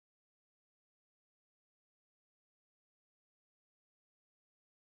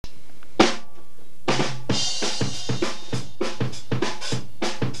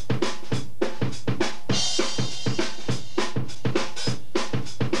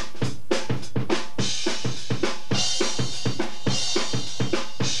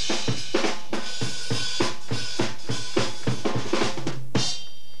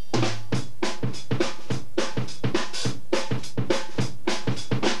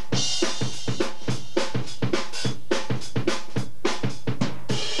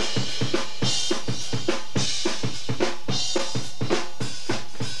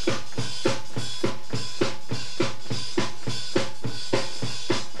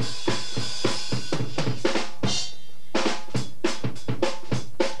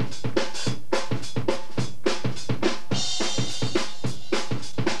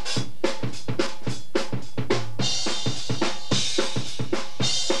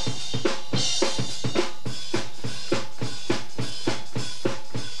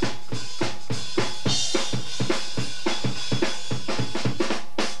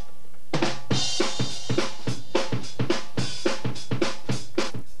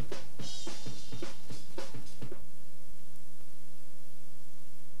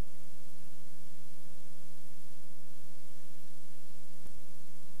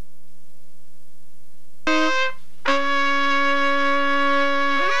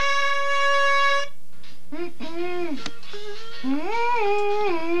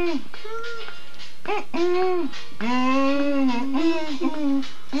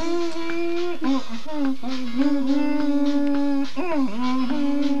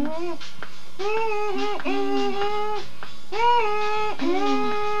Was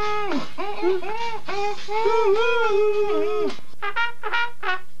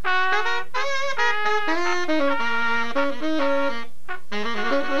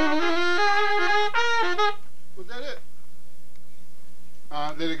that it?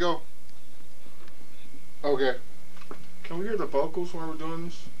 Let it go. Okay. Can we hear the vocals while we're doing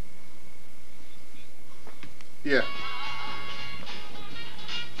this? Yeah.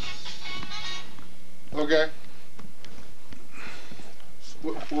 Okay.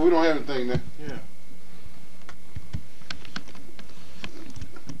 Well, we don't have anything then. Yeah.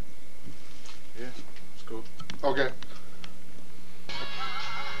 Yeah, it's cool. Okay.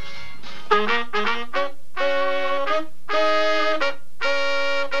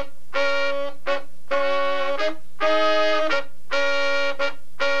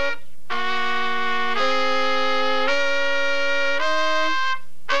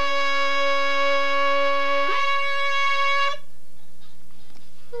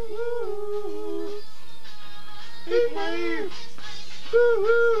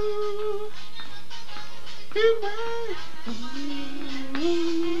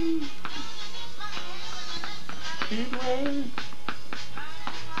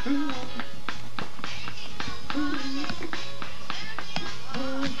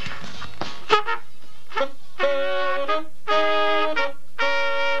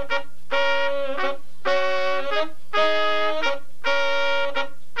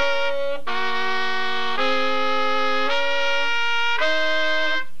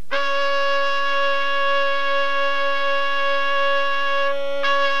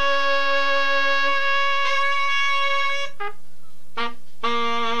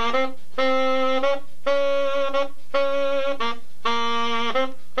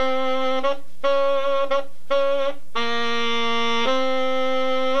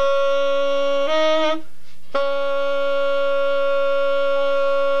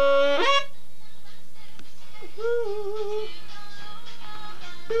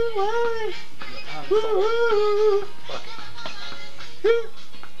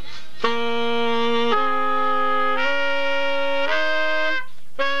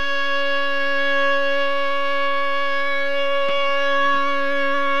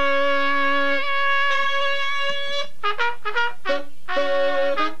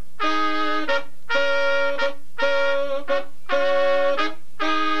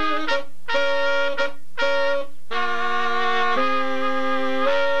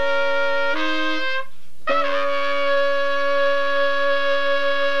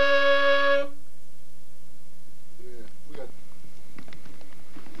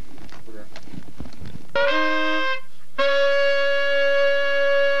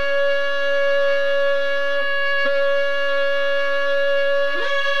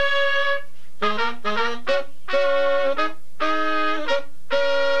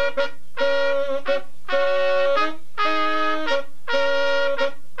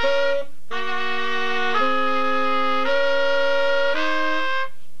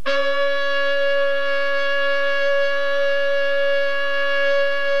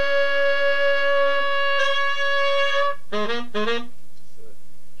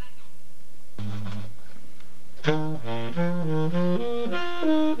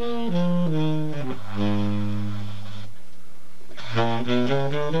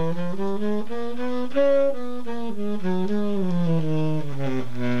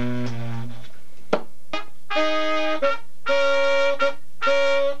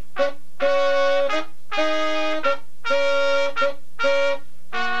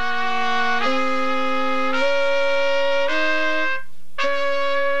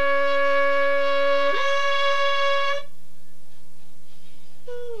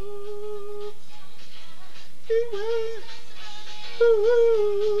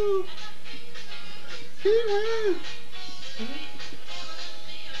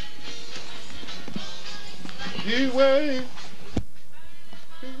 You wait.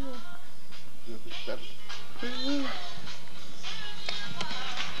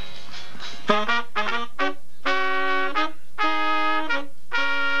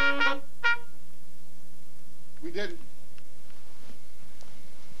 We didn't.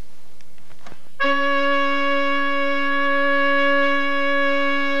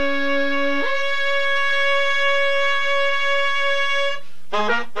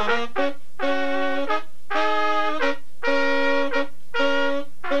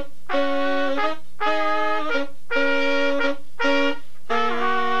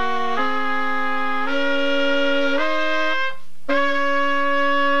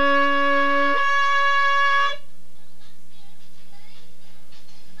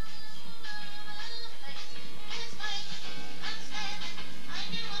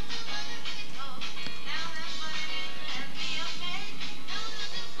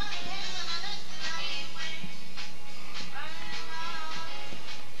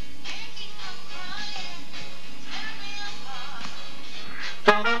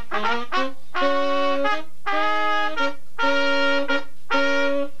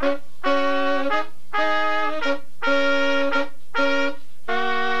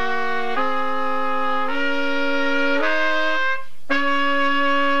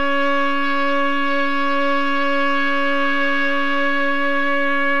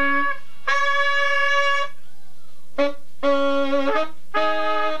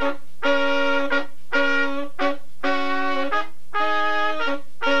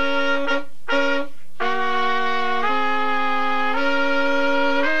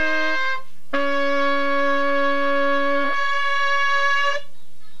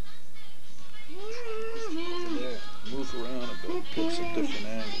 Move around a bit, get some different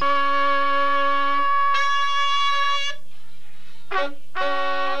angles.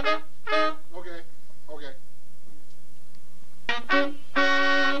 Okay. Okay.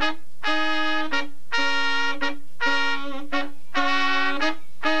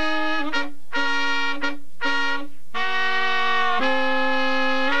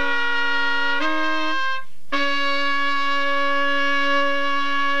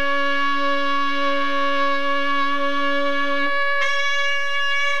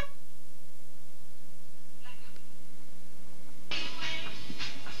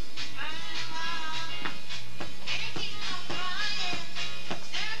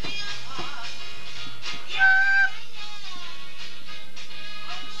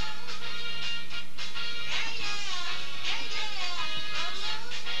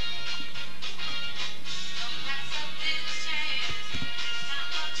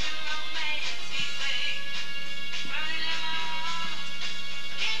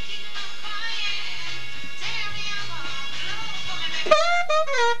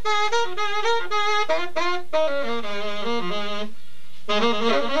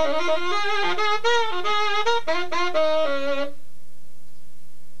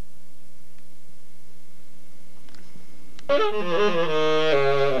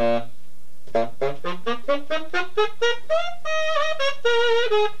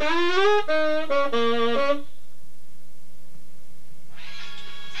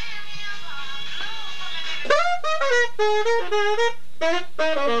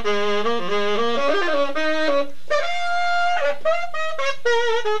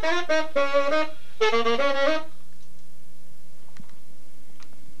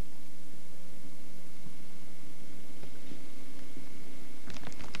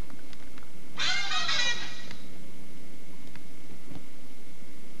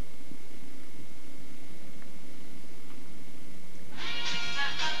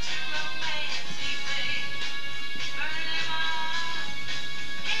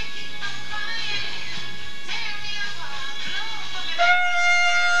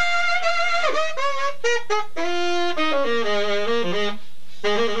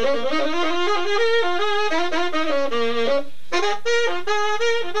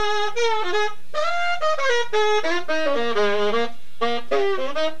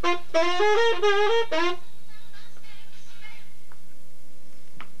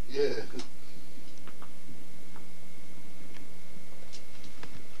 Yeah.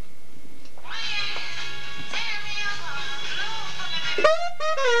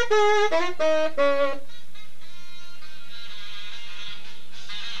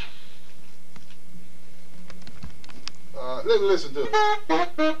 Let me listen to it.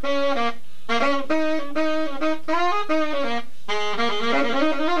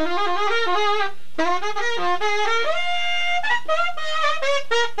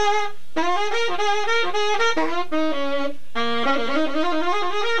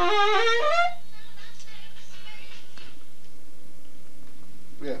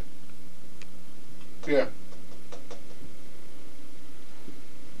 Yeah. Yeah.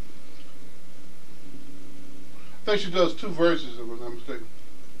 I think she does two verses, if I'm not mistaken.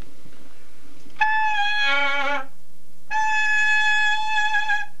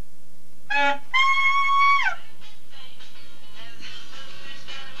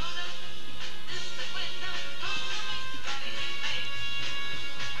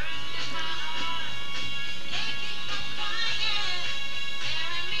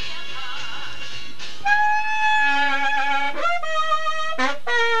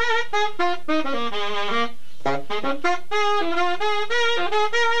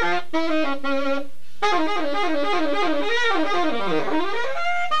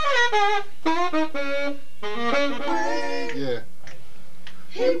 Yeah.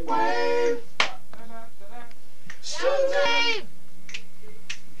 Heat wave. Sun wave.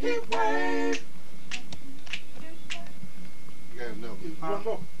 Heat wave. You gotta know. One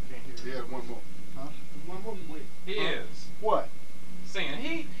more. Yeah, one more. One more. Wait. He is What?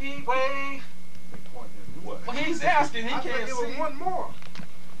 Saying heat wave. What? Well, he's asking. He I can't think it was see. one more.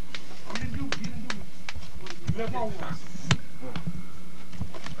 You didn't do. You left off one.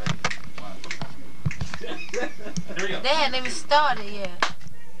 Here we go. They hadn't even started yet.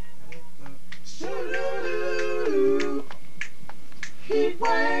 Shoo-doo-doo-doo. Heat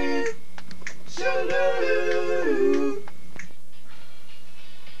wave. Shoo-doo-doo-doo.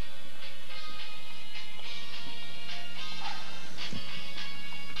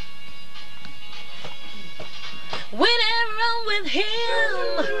 Whenever I'm with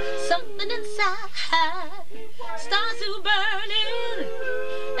him, something inside starts to burning,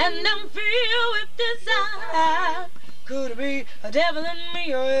 and I'm filled with desire. Could it be a devil in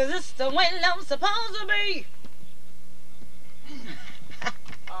me, or is this the way I'm supposed to be?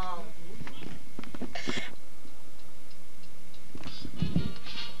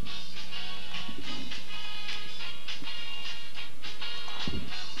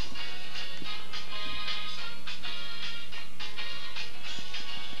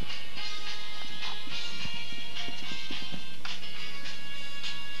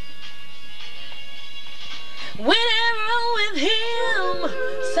 Whenever I'm with him,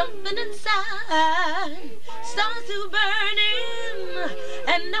 something inside starts to burning,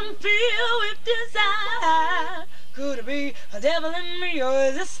 and I'm filled with desire. Could it be a devil in me, or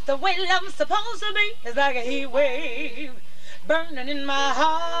is this the way I'm supposed to be? It's like a heat wave burning in my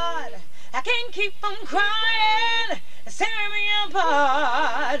heart. I can't keep from crying, it's tearing me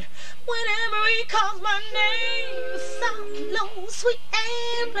apart. Whenever he calls my name, soft, low, sweet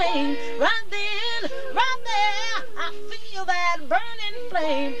and plain, right then, right there, I feel that burning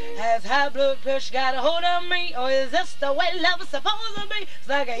flame. Has high blood pressure got a hold of me, or is this the way love's supposed to be? It's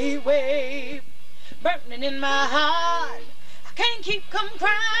like a heat wave burning in my heart. I can't keep from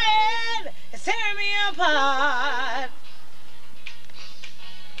crying, it's tearing me apart.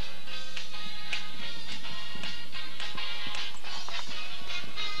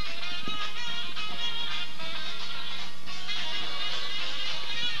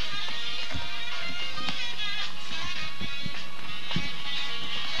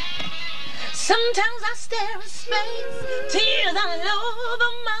 Sometimes I stare at space, tears all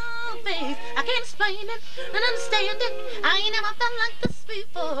over my face. I can't explain it and understand it. I ain't never felt like this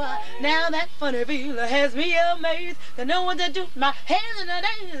before. Now that funny feeling has me amazed to know what to do. My hands in the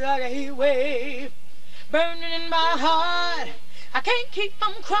days like a heat wave burning in my heart. I can't keep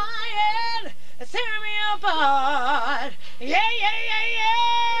from crying, it's tearing me apart. Yeah, yeah, yeah,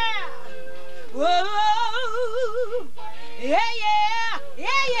 yeah. Whoa, yeah, yeah,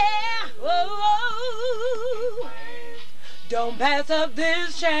 yeah, yeah. Whoa, don't pass up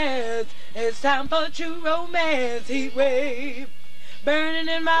this chance. It's time for true romance. Heat wave burning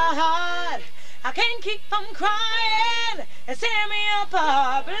in my heart. I can't keep from crying. It's tearing me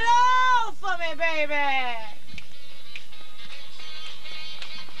apart. Blow for me, baby.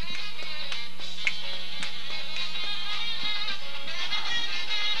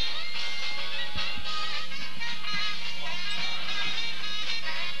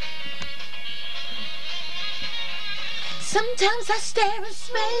 Sometimes I stare at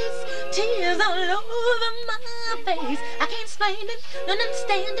space, tears all over my face. I can't explain it, don't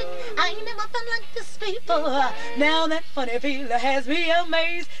understand it. I ain't never felt like this before. Now that funny feeling has me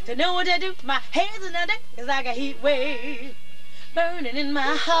amazed to know what to do. My hands in the day is like a heat wave burning in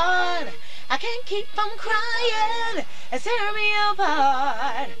my heart. I can't keep from crying, it's tearing me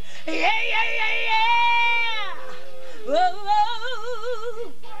apart. Yeah, yeah, yeah, yeah. Whoa,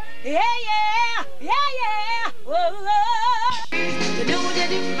 whoa. Yeah, yeah, yeah, yeah. Whoa, whoa. You know what I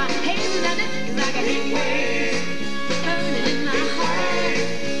do? My hands in it, it's like a heat wave burning in my heart.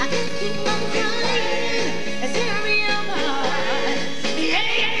 I can't keep on crying, it's tearing me apart. Yeah,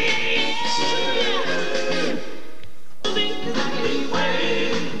 yeah, yeah, yeah. It's like a heat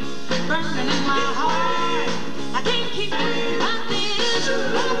wave burning in my heart. I can't keep on crying, right there.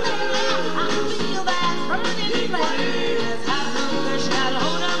 I feel that burning flame. It's hot, no fish got a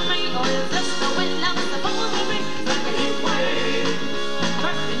hold of me, or is this the way I'm supposed to be? It's like a heat wave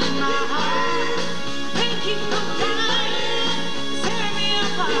burning in my heart. I can't keep from crying, it's tearing me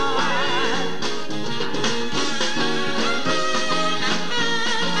apart.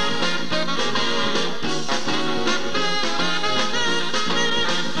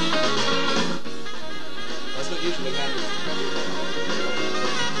 That's what usually happens.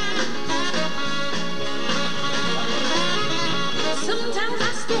 Sometimes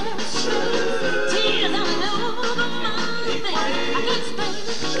I stare at space, tears all over my face. I can't explain it,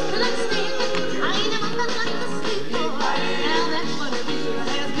 but understand it. I ain't never felt like this before. Now that funny feeling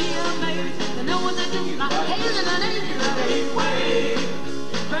has me amazed to know what to do. My hands in the days like a heat wave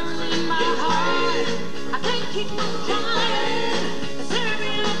keep on trying to tear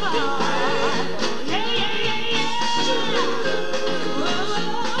me apart. Yeah, yeah, yeah, yeah.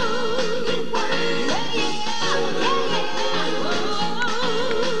 Oh, yeah, yeah,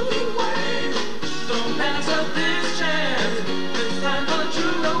 yeah. Don't pass up this chance. It's time for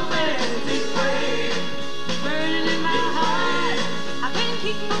true romantic way. Burning in my heart, I can't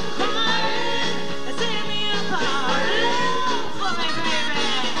keep on crying to tear me apart. Love for me,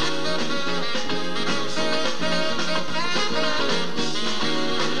 baby.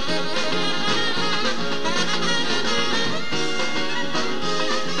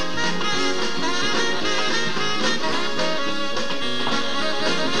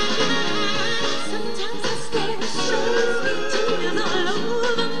 Sometimes I stare straight, tears all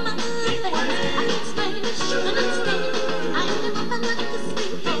over my face. I can't explain it, shouldn't understand it. I ain't never felt like this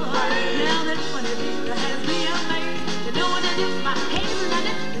before. Now that funny thing has me amazed. You know what it is, my hands on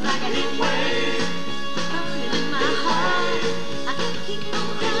it, it's like a heat wave. Burning in my heart, I can't keep on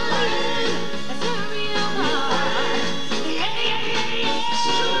crying. It's tearing me apart. Yeah, yeah, yeah,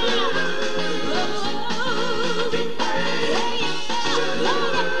 yeah. Oh, yeah, yeah.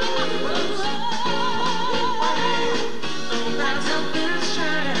 Don't pass up this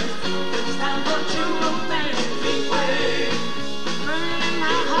chance. It's time for true romantic way. Burning in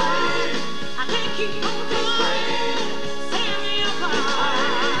my heart, I can't keep on crying, tear me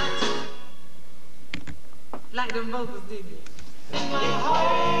apart. Like them vocals did. In my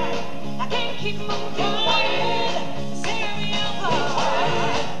heart, I can't keep on crying, tear me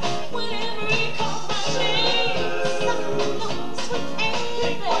apart. Whenever he calls my name, something sweet and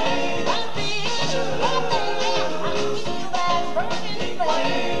easy. Right there, right there, I feel that burning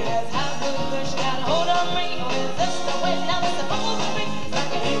flame. That's how the push got hold of me. That's the way I'm supposed to be. It's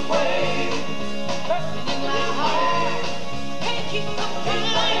like a heat wave, burning in my heart. Can't keep on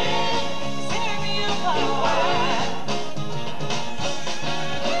crying, tear me apart.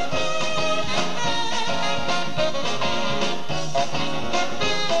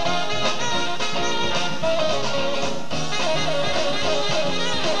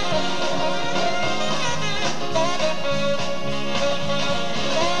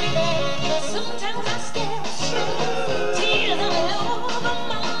 Sometimes I stare straight, tears all over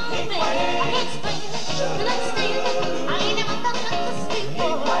my face. I can't explain it, shouldn't understand it. I ain't never felt like this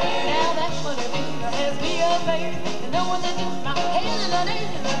before. Now that funny thing has me amazed. You know what to do, my hands in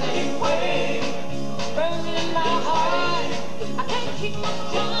the heat wave, burning in my heart. I can't keep on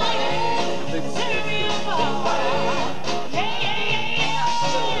crying.